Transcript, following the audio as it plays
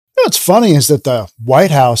what's funny is that the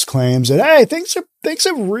White House claims that, hey, things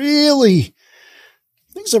have really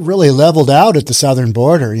leveled out at the southern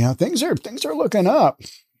border. Things are looking up.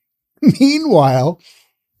 Meanwhile,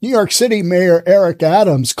 New York City Mayor Eric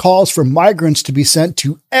Adams calls for migrants to be sent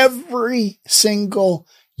to every single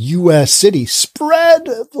U.S. city. Spread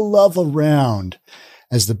the love around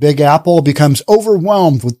as the Big Apple becomes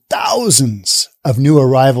overwhelmed with thousands of new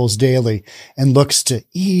arrivals daily and looks to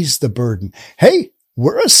ease the burden. Hey,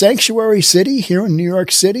 we're a sanctuary city here in New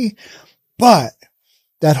York City, but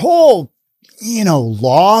that whole,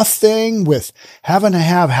 law thing with having to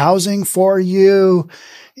have housing for you,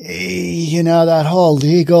 that whole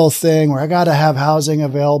legal thing where I got to have housing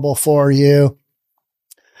available for you.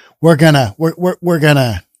 We're going to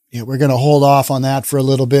hold off on that for a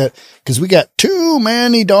little bit because we got too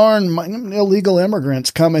many darn illegal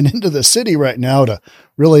immigrants coming into the city right now to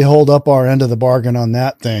really hold up our end of the bargain on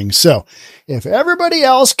that thing. So if everybody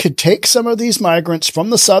else could take some of these migrants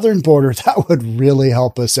from the southern border, that would really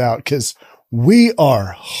help us out because we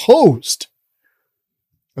are hosed.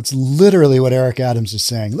 That's literally what Eric Adams is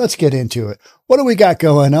saying. Let's get into it. What do we got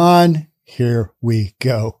going on? Here we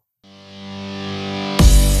go.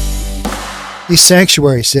 These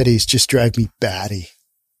sanctuary cities just drive me batty.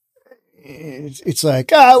 It's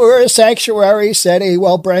like, we're a sanctuary city.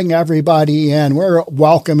 We'll bring everybody in. We're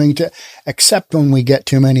welcoming to, except when we get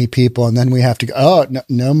too many people and then we have to go,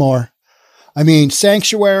 no more. I mean,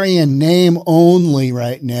 sanctuary in name only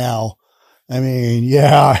right now.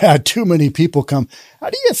 I had too many people come. How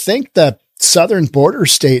do you think the southern border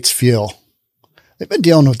states feel? They've been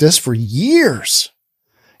dealing with this for years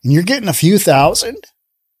and you're getting a few thousand.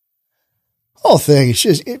 Whole thing. It's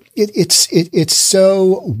just, it's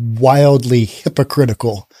so wildly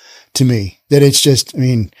hypocritical to me that it's just,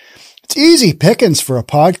 it's easy pickings for a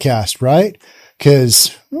podcast, right?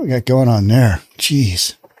 Cause what we got going on there?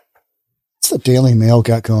 Jeez. What's the Daily Mail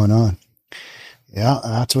got going on? Yeah,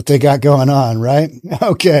 that's what they got going on, right?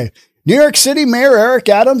 Okay. New York City Mayor Eric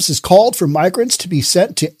Adams has called for migrants to be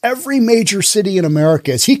sent to every major city in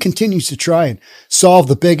America as he continues to try and solve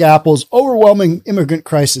the Big Apple's overwhelming immigrant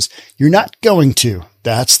crisis. You're not going to.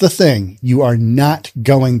 That's the thing. You are not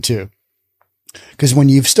going to. Because when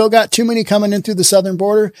you've still got too many coming in through the southern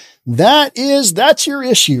border, that's your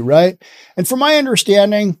issue, right? And from my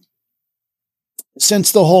understanding,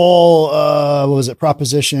 since the whole,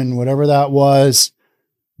 proposition, whatever that was,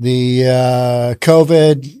 the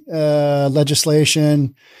COVID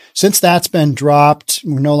legislation, since that's been dropped,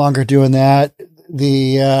 we're no longer doing that.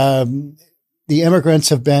 The immigrants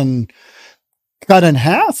have been cut in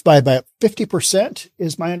half by about 50%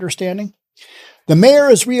 is my understanding. The mayor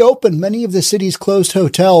has reopened many of the city's closed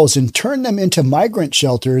hotels and turned them into migrant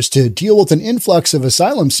shelters to deal with an influx of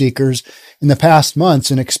asylum seekers in the past months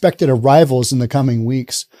and expected arrivals in the coming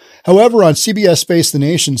weeks. However, on CBS Face the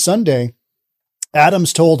Nation Sunday,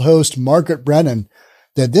 Adams told host Margaret Brennan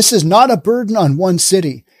that this is not a burden on one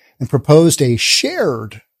city and proposed a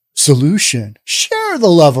shared solution. Share the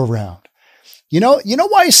love around. You know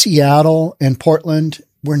why Seattle and Portland,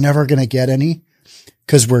 we're never going to get any?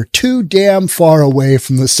 Because we're too damn far away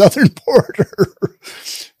from the southern border.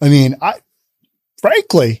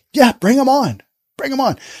 Frankly, bring them on. Bring them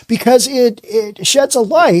on. Because it sheds a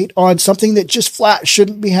light on something that just flat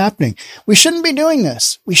shouldn't be happening. We shouldn't be doing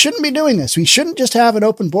this. We shouldn't just have an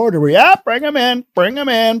open border where, bring them in.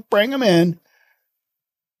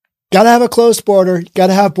 Got to have a closed border. Got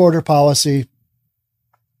to have border policy.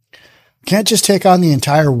 Can't just take on the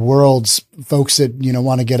entire world's folks that,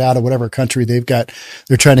 want to get out of whatever country they're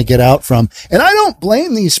trying to get out from. And I don't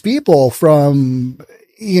blame these people from,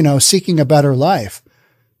 seeking a better life.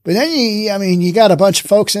 But then you got a bunch of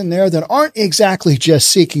folks in there that aren't exactly just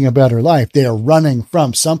seeking a better life. They are running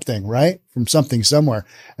from something, right? From something somewhere.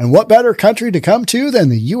 And what better country to come to than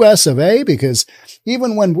the US of A? Because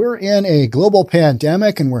even when we're in a global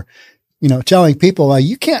pandemic and we're, telling people,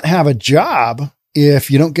 you can't have a job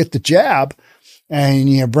if you don't get the jab, and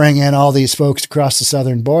you bring in all these folks across the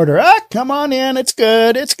southern border. Come on in. It's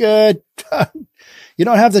good. You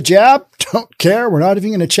don't have the jab? Don't care. We're not even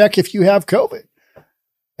going to check if you have COVID.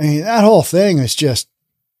 That whole thing is just,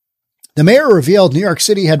 the mayor revealed New York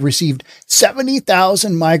City had received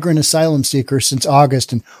 70,000 migrant asylum seekers since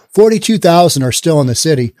August, and 42,000 are still in the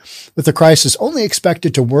city, with the crisis only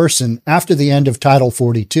expected to worsen after the end of Title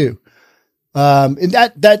 42. And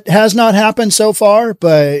that has not happened so far,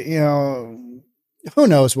 but who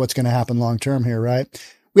knows what's going to happen long term here, right?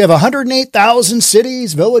 We have 108,000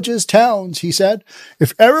 cities, villages, towns, he said.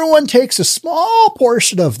 If everyone takes a small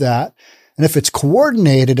portion of that, And if it's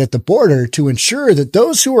coordinated at the border to ensure that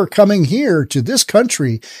those who are coming here to this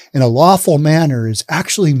country in a lawful manner is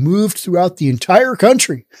actually moved throughout the entire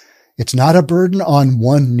country, it's not a burden on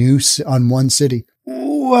one city.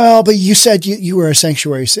 Well, but you said you were a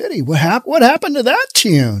sanctuary city. What happened to that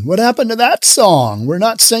tune? What happened to that song? We're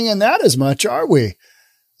not singing that as much, are we?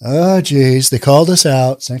 Oh, geez, they called us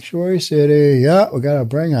out. Sanctuary city. Yeah, we got to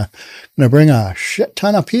bring a shit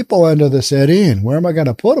ton of people into the city. And where am I going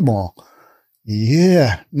to put them all?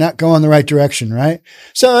 Yeah, not going the right direction, right?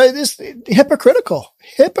 So it's hypocritical.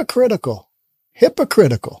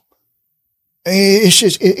 It's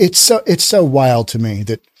just, it's so wild to me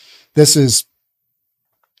that this is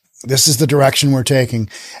the direction we're taking.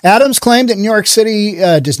 Adams claimed that New York City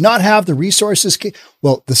does not have the resources.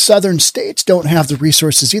 Well, the southern states don't have the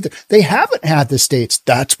resources either. They haven't had the states.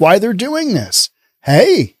 That's why they're doing this.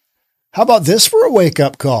 Hey, how about this for a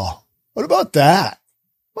wake-up call? What about that?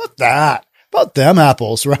 About them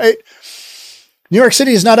apples, right? New York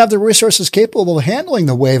City does not have the resources capable of handling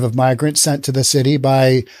the wave of migrants sent to the city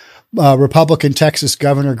by Republican Texas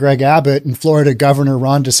Governor Greg Abbott and Florida Governor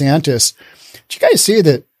Ron DeSantis. Did you guys see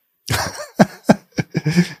that?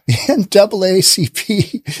 The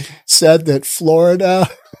NAACP said that Florida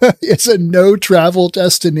is a no-travel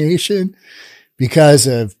destination because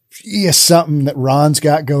of something that Ron's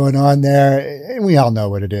got going on there. And we all know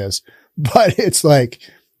what it is. But it's like,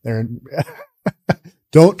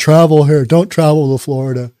 don't travel here. Don't travel to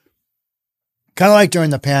Florida. Kind of like during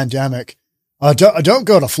the pandemic. Don't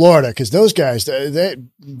go to Florida because those guys, they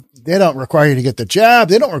don't require you to get the jab.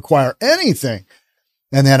 They don't require anything.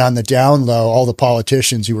 And then on the down low, all the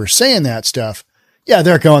politicians who were saying that stuff, yeah,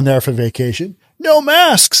 they're going there for vacation. No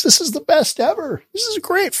masks. This is the best ever. This is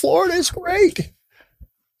great. Florida is great.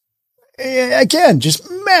 Again,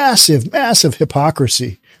 just massive, massive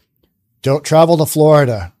hypocrisy. Don't travel to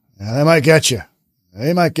Florida. They might get you.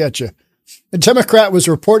 A Democrat was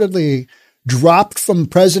reportedly dropped from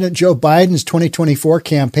President Joe Biden's 2024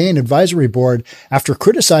 campaign advisory board after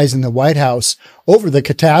criticizing the White House over the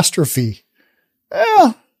catastrophe.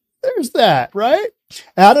 Well, there's that, right?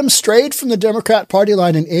 Adams strayed from the Democrat party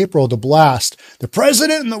line in April to blast, "The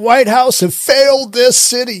president and the White House have failed this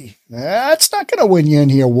city." That's not going to win you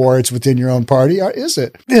any awards within your own party, is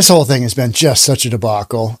it? This whole thing has been just such a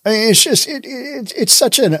debacle. I mean, it's just, it's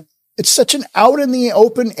such an out in the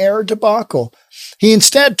open air debacle. He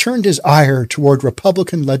instead turned his ire toward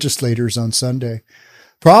Republican legislators on Sunday.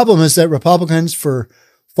 Problem is that Republicans for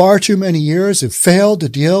far too many years have failed to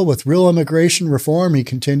deal with real immigration reform, he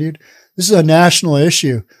continued. This is a national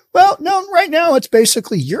issue. Well, no, right now it's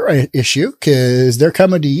basically your issue because they're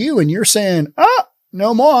coming to you and you're saying,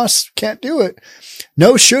 no moss, can't do it.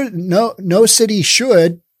 No city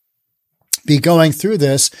should be going through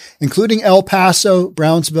this, including El Paso,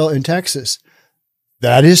 Brownsville, and Texas.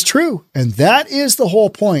 That is true. And that is the whole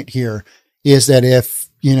point here, is that if,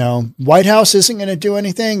 White House isn't going to do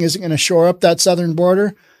anything, isn't going to shore up that southern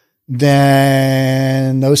border,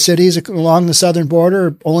 then those cities along the southern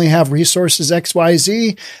border only have resources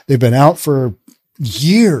XYZ. They've been out for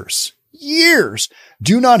years,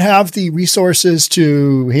 do not have the resources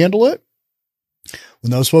to handle it.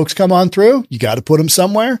 When those folks come on through, you got to put them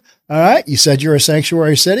somewhere. All right. You said you're a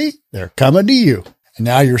sanctuary city. They're coming to you. And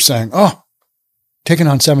now you're saying, taking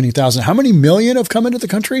on 70,000. How many million have come into the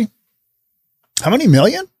country? How many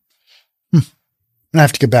million? I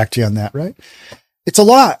have to get back to you on that, right? It's a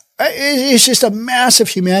lot. It's just a massive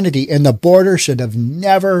humanity, and the border should have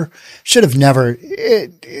never,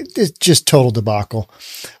 it's just total debacle.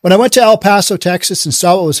 When I went to El Paso, Texas and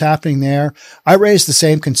saw what was happening there, I raised the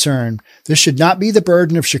same concern. This should not be the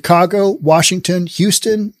burden of Chicago, Washington,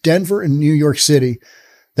 Houston, Denver, and New York City.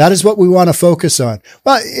 That is what we want to focus on.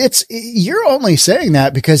 Well, you're only saying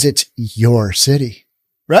that because it's your city,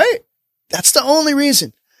 right? That's the only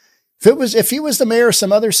reason. If he was the mayor of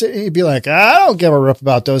some other city, he'd be like, I don't give a rip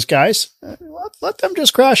about those guys. Let them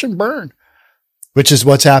just crash and burn, which is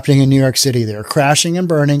what's happening in New York City. They're crashing and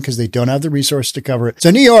burning because they don't have the resources to cover it. So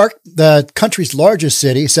New York, the country's largest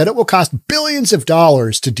city, said it will cost billions of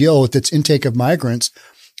dollars to deal with its intake of migrants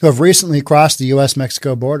who have recently crossed the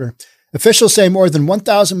U.S.-Mexico border. Officials say more than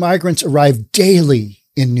 1,000 migrants arrive daily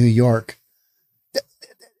in New York.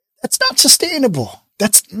 That's not sustainable.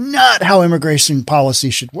 That's not how immigration policy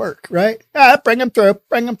should work, right? Bring them through.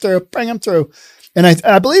 And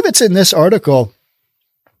I believe it's in this article.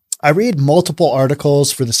 I read multiple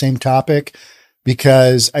articles for the same topic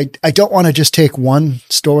because I don't want to just take one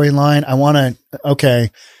storyline. I want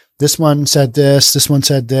to, this one said this one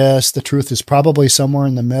said this. The truth is probably somewhere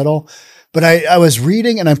in the middle. But I was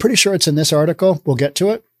reading, and I'm pretty sure it's in this article. We'll get to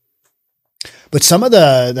it. But some of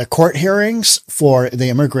the court hearings for the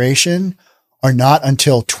immigration are not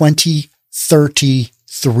until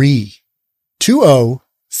 2033.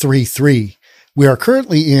 2033. We are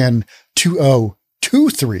currently in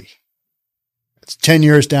 2023. It's 10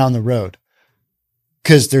 years down the road.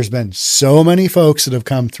 Because there's been so many folks that have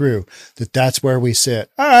come through that's where we sit.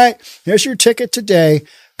 All right, here's your ticket today.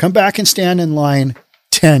 Come back and stand in line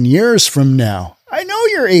 10 years from now. I know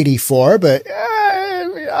you're 84, but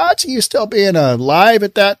odds of you still being alive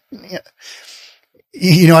at that.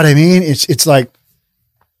 You know what I mean? It's like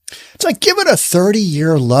giving a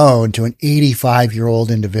 30-year loan to an 85-year-old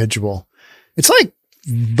individual. It's like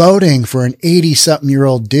voting for an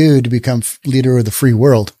 80-something-year-old dude to become leader of the free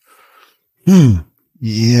world.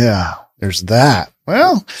 Yeah, there's that.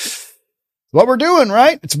 Well, what we're doing,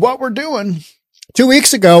 right? It's what we're doing. 2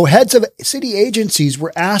 weeks ago, heads of city agencies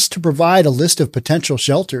were asked to provide a list of potential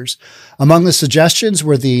shelters. Among the suggestions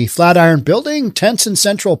were the Flatiron Building, tents in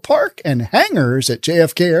Central Park, and hangars at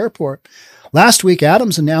JFK Airport. Last week,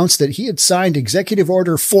 Adams announced that he had signed Executive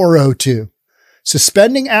Order 402,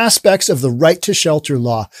 suspending aspects of the right to shelter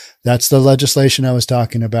law. That's the legislation I was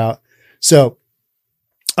talking about. So,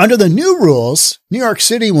 under the new rules, New York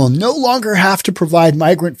City will no longer have to provide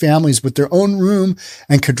migrant families with their own room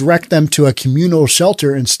and could direct them to a communal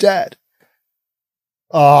shelter instead.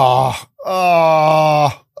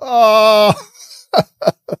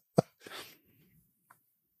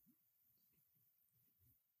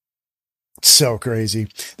 So crazy.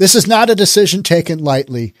 This is not a decision taken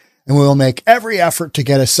lightly, and we will make every effort to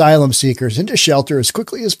get asylum seekers into shelter as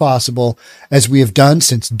quickly as possible, as we have done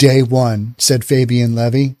since day one, said Fabian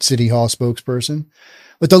Levy, City Hall spokesperson.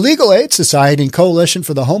 But the Legal Aid Society and Coalition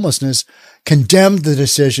for the Homelessness condemned the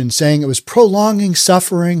decision, saying it was prolonging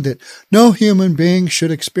suffering that no human being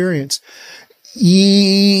should experience.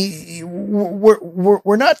 We're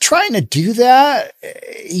not trying to do that.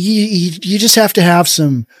 You just have to have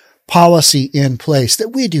some policy in place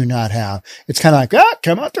that we do not have. It's kind of like,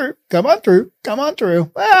 come on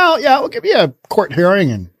through. Well, yeah, we'll give you a court hearing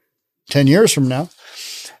in 10 years from now.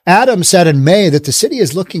 Adams said in May that the city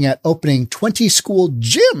is looking at opening 20 school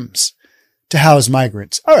gyms to house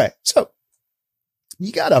migrants. All right. So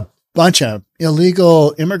you got a bunch of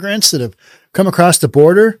illegal immigrants that have come across the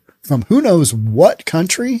border from who knows what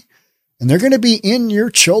country, and they're going to be in your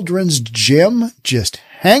children's gym just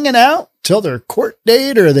hanging out till their court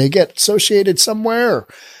date, or they get associated somewhere, or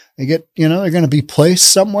they get, they're going to be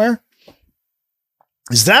placed somewhere.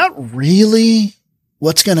 Is that really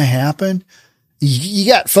what's going to happen?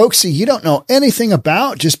 You got folks that you don't know anything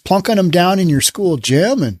about just plunking them down in your school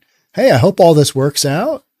gym, and hey, I hope all this works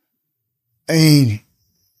out. I mean,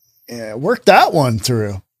 work that one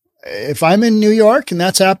through. If I'm in New York and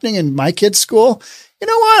that's happening in my kid's school, you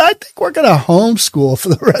know what? I think we're going to homeschool for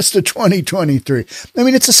the rest of 2023. I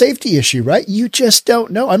mean, it's a safety issue, right? You just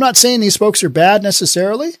don't know. I'm not saying these folks are bad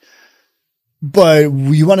necessarily, but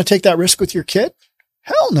you want to take that risk with your kid?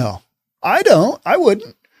 Hell no. I don't. I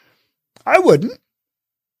wouldn't.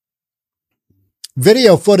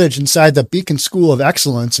 Video footage inside the Beacon School of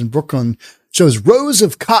Excellence in Brooklyn shows rows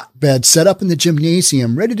of cot beds set up in the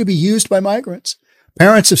gymnasium ready to be used by migrants.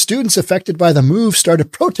 Parents of students affected by the move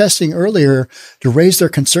started protesting earlier to raise their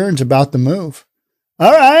concerns about the move.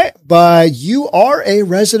 All right, but you are a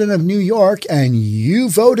resident of New York and you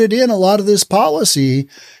voted in a lot of this policy.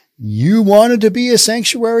 You wanted to be a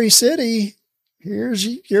sanctuary city. Here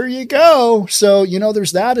you go. So,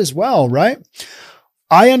 there's that as well, right?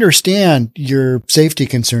 I understand your safety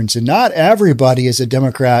concerns, and not everybody is a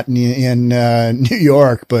Democrat in New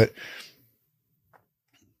York, but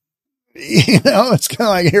it's kind of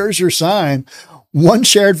like, here's your sign. One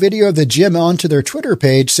shared video of the gym onto their Twitter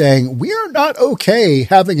page saying, "We are not okay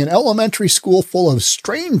having an elementary school full of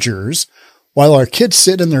strangers while our kids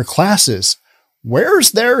sit in their classes.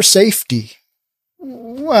 Where's their safety?"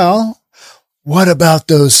 Well, what about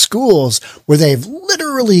those schools where they've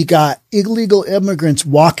literally got illegal immigrants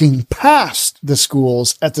walking past the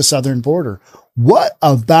schools at the southern border? What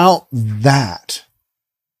about that?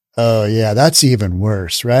 Oh yeah, that's even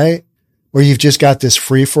worse, right? Where you've just got this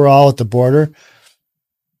free-for-all at the border.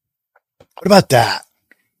 What about that?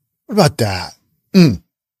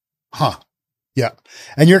 Yeah.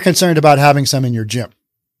 And you're concerned about having some in your gym.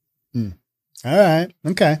 All right.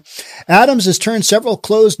 Okay. Adams has turned several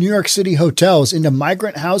closed New York City hotels into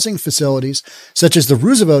migrant housing facilities, such as the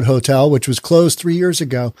Roosevelt Hotel, which was closed 3 years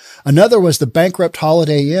ago. Another was the bankrupt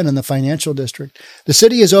Holiday Inn in the financial district. The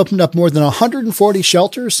city has opened up more than 140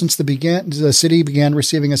 shelters since the city began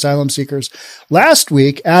receiving asylum seekers. Last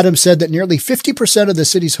week, Adams said that nearly 50% of the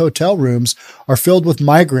city's hotel rooms are filled with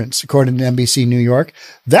migrants, according to NBC New York.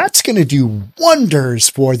 That's going to do wonders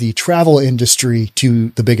for the travel industry to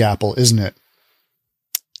the Big Apple, isn't it?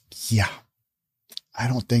 Yeah, I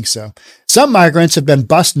don't think so. Some migrants have been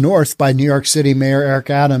bussed north by New York City Mayor Eric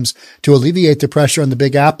Adams to alleviate the pressure on the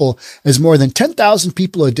Big Apple, as more than 10,000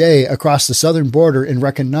 people a day across the southern border in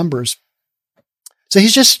record numbers. So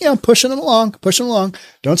he's just, pushing along.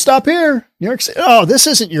 Don't stop here. New York City. Oh, this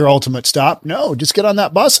isn't your ultimate stop. No, just get on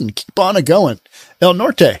that bus and keep on it going. El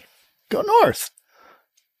Norte, go north.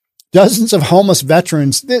 Dozens of homeless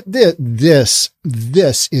veterans. This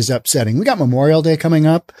is upsetting. We got Memorial Day coming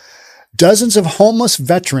up. Dozens of homeless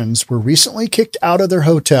veterans were recently kicked out of their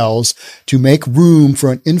hotels to make room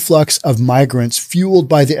for an influx of migrants fueled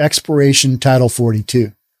by the expiration Title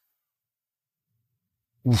 42.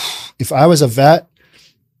 If I was a vet,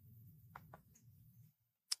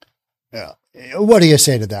 yeah, what do you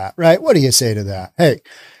say to that, right? What do you say to that? Hey,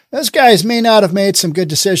 those guys may not have made some good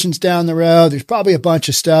decisions down the road. There's probably a bunch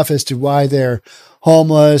of stuff as to why they're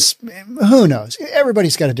homeless. Who knows?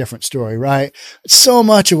 Everybody's got a different story, right? So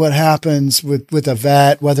much of what happens with a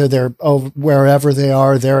vet, whether they're wherever they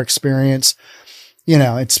are, their experience,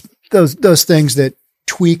 it's those things that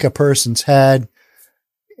tweak a person's head,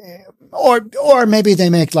 or maybe they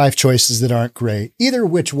make life choices that aren't great. Either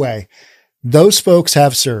which way, those folks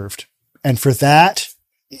have served. And for that,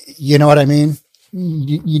 you know what I mean?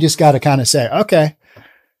 You just got to kind of say, okay,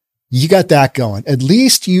 you got that going. At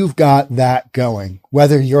least you've got that going.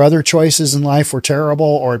 Whether your other choices in life were terrible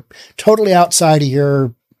or totally outside of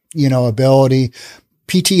your, ability,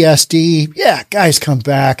 PTSD. Yeah, guys come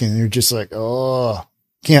back and they're just like, oh,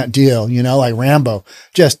 can't deal. Like Rambo,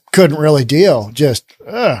 just couldn't really deal. Just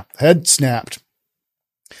head snapped.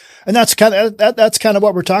 And that's kind of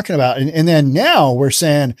what we're talking about. And then now we're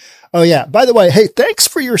saying, oh yeah, by the way, hey, thanks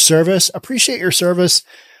for your service. Appreciate your service.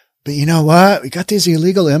 But you know what? We got these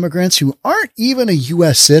illegal immigrants who aren't even a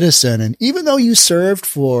U.S. citizen. And even though you served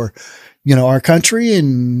for, our country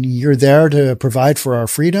and you're there to provide for our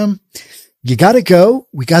freedom, you got to go.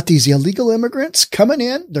 We got these illegal immigrants coming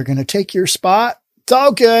in. They're going to take your spot. It's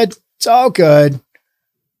all good. It's all good.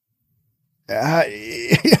 How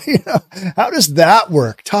does that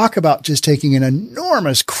work? Talk about just taking an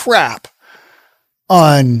enormous crap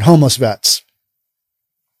on homeless vets.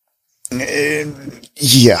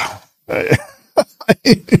 Yeah.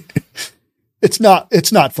 It's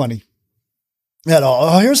not funny at all.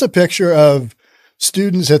 Oh, here's a picture of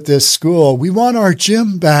students at this school. We want our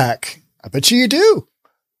gym back. I bet you do.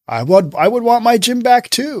 I would want my gym back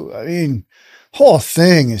too. I mean, whole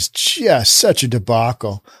thing is just such a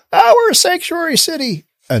debacle. We're a sanctuary city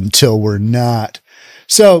until we're not.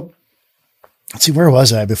 So let's see, where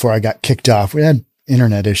was I before I got kicked off? We had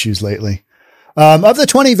internet issues lately. Of the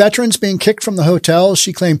 20 veterans being kicked from the hotels,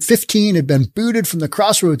 she claimed 15 had been booted from the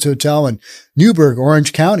Crossroads Hotel in Newburgh,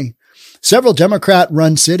 Orange County. Several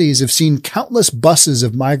Democrat-run cities have seen countless buses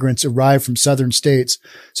of migrants arrive from southern states,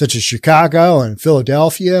 such as Chicago and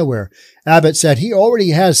Philadelphia, where Abbott said he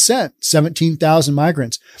already has sent 17,000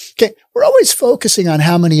 migrants. Okay, we're always focusing on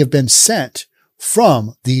how many have been sent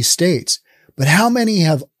from these states, but how many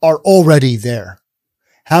are already there?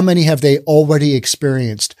 How many have they already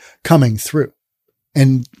experienced coming through?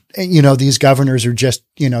 And these governors are just,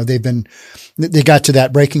 they got to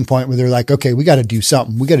that breaking point where they're like, okay, we got to do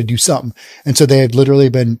something. We got to do something. And so they had literally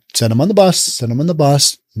been send them on the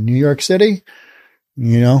bus, New York City,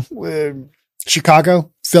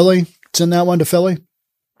 Chicago, Philly, send that one to Philly.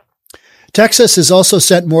 Texas has also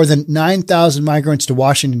sent more than 9,000 migrants to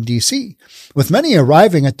Washington, D.C., with many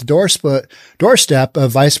arriving at the doorstep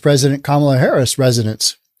of Vice President Kamala Harris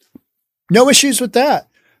residence. No issues with that.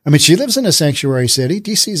 I mean, she lives in a sanctuary city.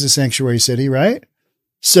 D.C. is a sanctuary city, right?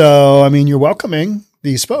 So, I mean, you're welcoming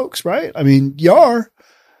these folks, right? I mean, you are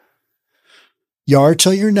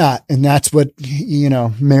till you're not. And that's what,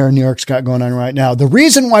 Mayor of New York's got going on right now. The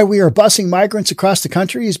reason why we are busing migrants across the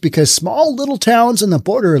country is because small little towns on the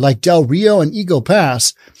border like Del Rio and Eagle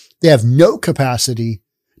Pass, they have no capacity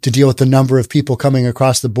to deal with the number of people coming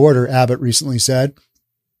across the border, Abbott recently said.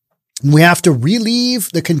 We have to relieve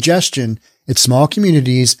the congestion at small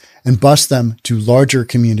communities and bus them to larger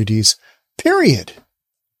communities, period.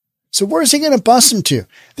 So where's he going to bus them to?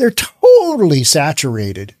 They're totally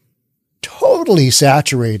saturated.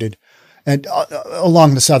 and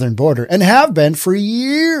along the southern border, and have been for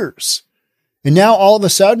years. And now all of a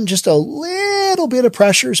sudden, just a little bit of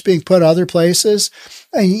pressure is being put other places.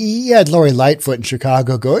 And you had Lori Lightfoot in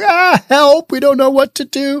Chicago going, help, we don't know what to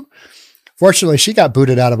do. Fortunately, she got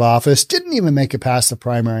booted out of office, didn't even make it past the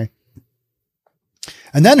primary.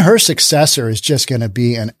 And then her successor is just going to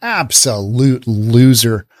be an absolute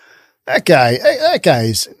loser. That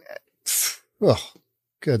guy's, oh,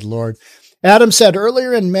 good Lord. Adams said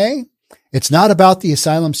earlier in May, it's not about the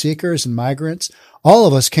asylum seekers and migrants. All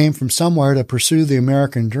of us came from somewhere to pursue the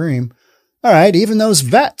American dream. All right, even those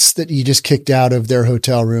vets that you just kicked out of their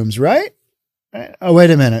hotel rooms, right? Oh, wait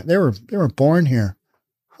a minute. They were born here.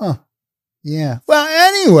 Huh. Yeah. Well,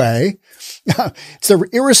 anyway, it's the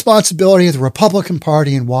irresponsibility of the Republican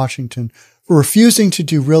Party in Washington for refusing to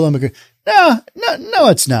do real immigration. No,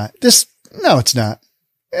 it's not. No, it's not.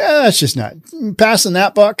 Yeah, that's just not. Passing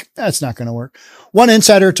that buck, that's not going to work. One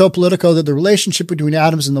insider told Politico that the relationship between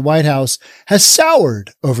Adams and the White House has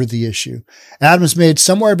soured over the issue. Adams made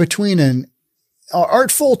somewhere between an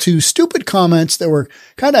artful to stupid comments that were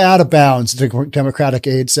kind of out of bounds, the Democratic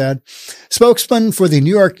aide said. Spokesman for the New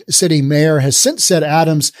York City mayor has since said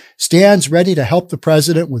Adams stands ready to help the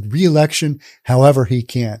president with re-election however he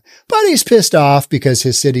can. But he's pissed off because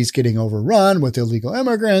his city's getting overrun with illegal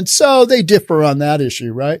immigrants, so they differ on that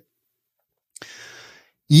issue, right?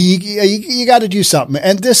 You got to do something.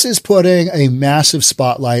 And this is putting a massive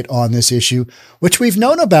spotlight on this issue, which we've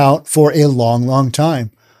known about for a long, long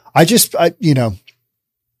time. I don't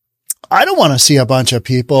want to see a bunch of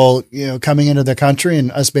people, coming into the country and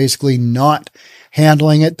us basically not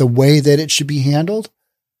handling it the way that it should be handled.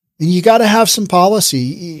 And you got to have some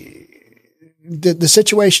policy. The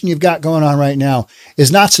situation you've got going on right now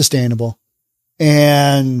is not sustainable.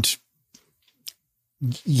 And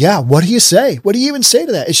yeah, what do you say? What do you even say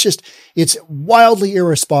to that? It's wildly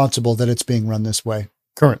irresponsible that it's being run this way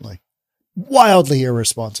currently. Wildly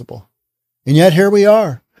irresponsible. And yet here we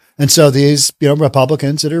are. And so these,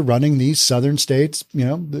 Republicans that are running these southern states,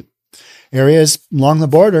 the areas along the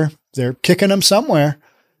border, they're kicking them somewhere.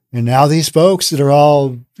 And now these folks that are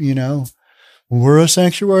all, we're a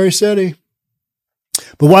sanctuary city.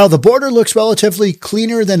 But while the border looks relatively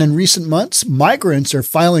cleaner than in recent months, migrants are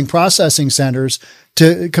filling processing centers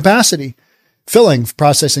to capacity, filling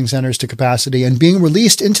processing centers to capacity and being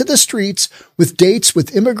released into the streets with dates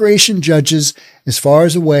with immigration judges as far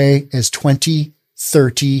away as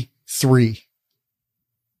 2033.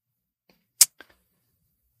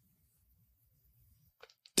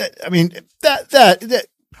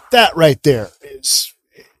 That right there is.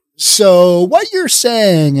 So what you're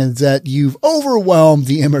saying is that you've overwhelmed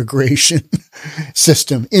the immigration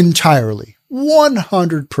system entirely,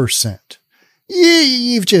 100%.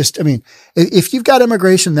 You've just, if you've got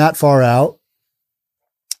immigration that far out,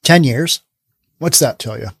 10 years, what's that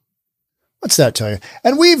tell you?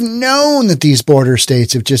 And we've known that these border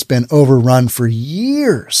states have just been overrun for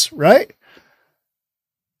years, right?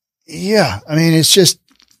 Yeah. It's just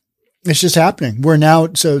happening. We're now,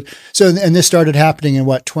 and this started happening in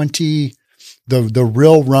the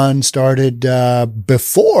real run started,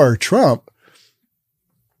 before Trump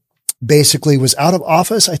basically was out of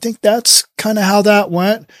office. I think that's kind of how that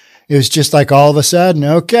went. It was just like all of a sudden,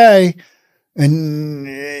 okay. And,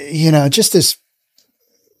 just this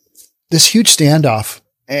huge standoff,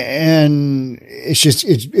 and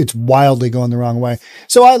it's wildly going the wrong way.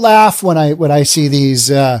 So I laugh when I see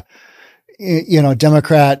these,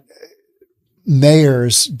 Democrat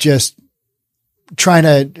mayors just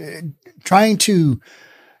trying to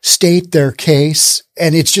state their case.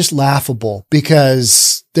 And it's just laughable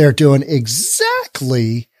because they're doing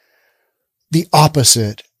exactly the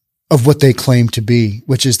opposite of what they claim to be,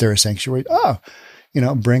 which is they're a sanctuary.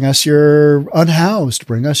 Bring us your unhoused,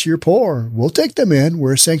 bring us your poor. We'll take them in.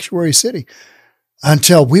 We're a sanctuary city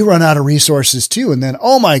until we run out of resources too. And then,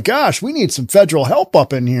 oh my gosh, we need some federal help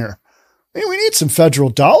up in here. We need some federal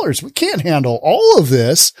dollars. We can't handle all of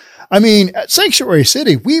this. At sanctuary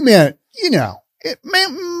city, we meant,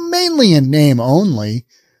 mainly in name only,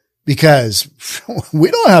 because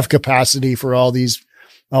we don't have capacity for all these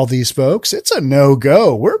folks. It's a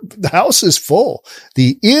no-go. The house is full.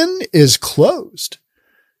 The inn is closed,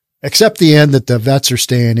 except the inn that the vets are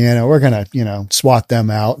staying in. We're going to, swat them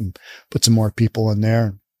out and put some more people in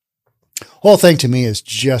there. Whole thing to me is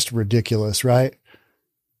just ridiculous, right?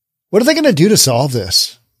 What are they going to do to solve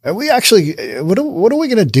this? Are we actually, what are we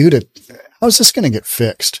going to do how's this going to get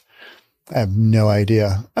fixed? I have no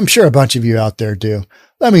idea. I'm sure a bunch of you out there do.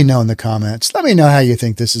 Let me know in the comments. Let me know how you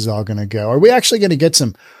think this is all going to go. Are we actually going to get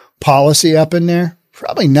some policy up in there?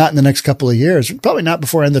 Probably not in the next couple of years. Probably not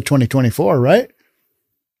before end of 2024, right?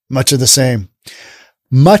 Much of the same.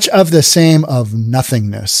 Much of the same of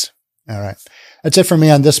nothingness. All right. That's it for me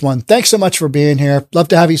on this one. Thanks so much for being here. Love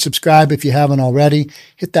to have you subscribe if you haven't already.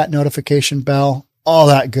 Hit that notification bell, all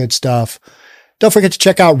that good stuff. Don't forget to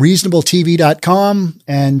check out reasonabletv.com.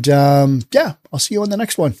 And yeah, I'll see you on the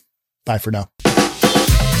next one. Bye for now.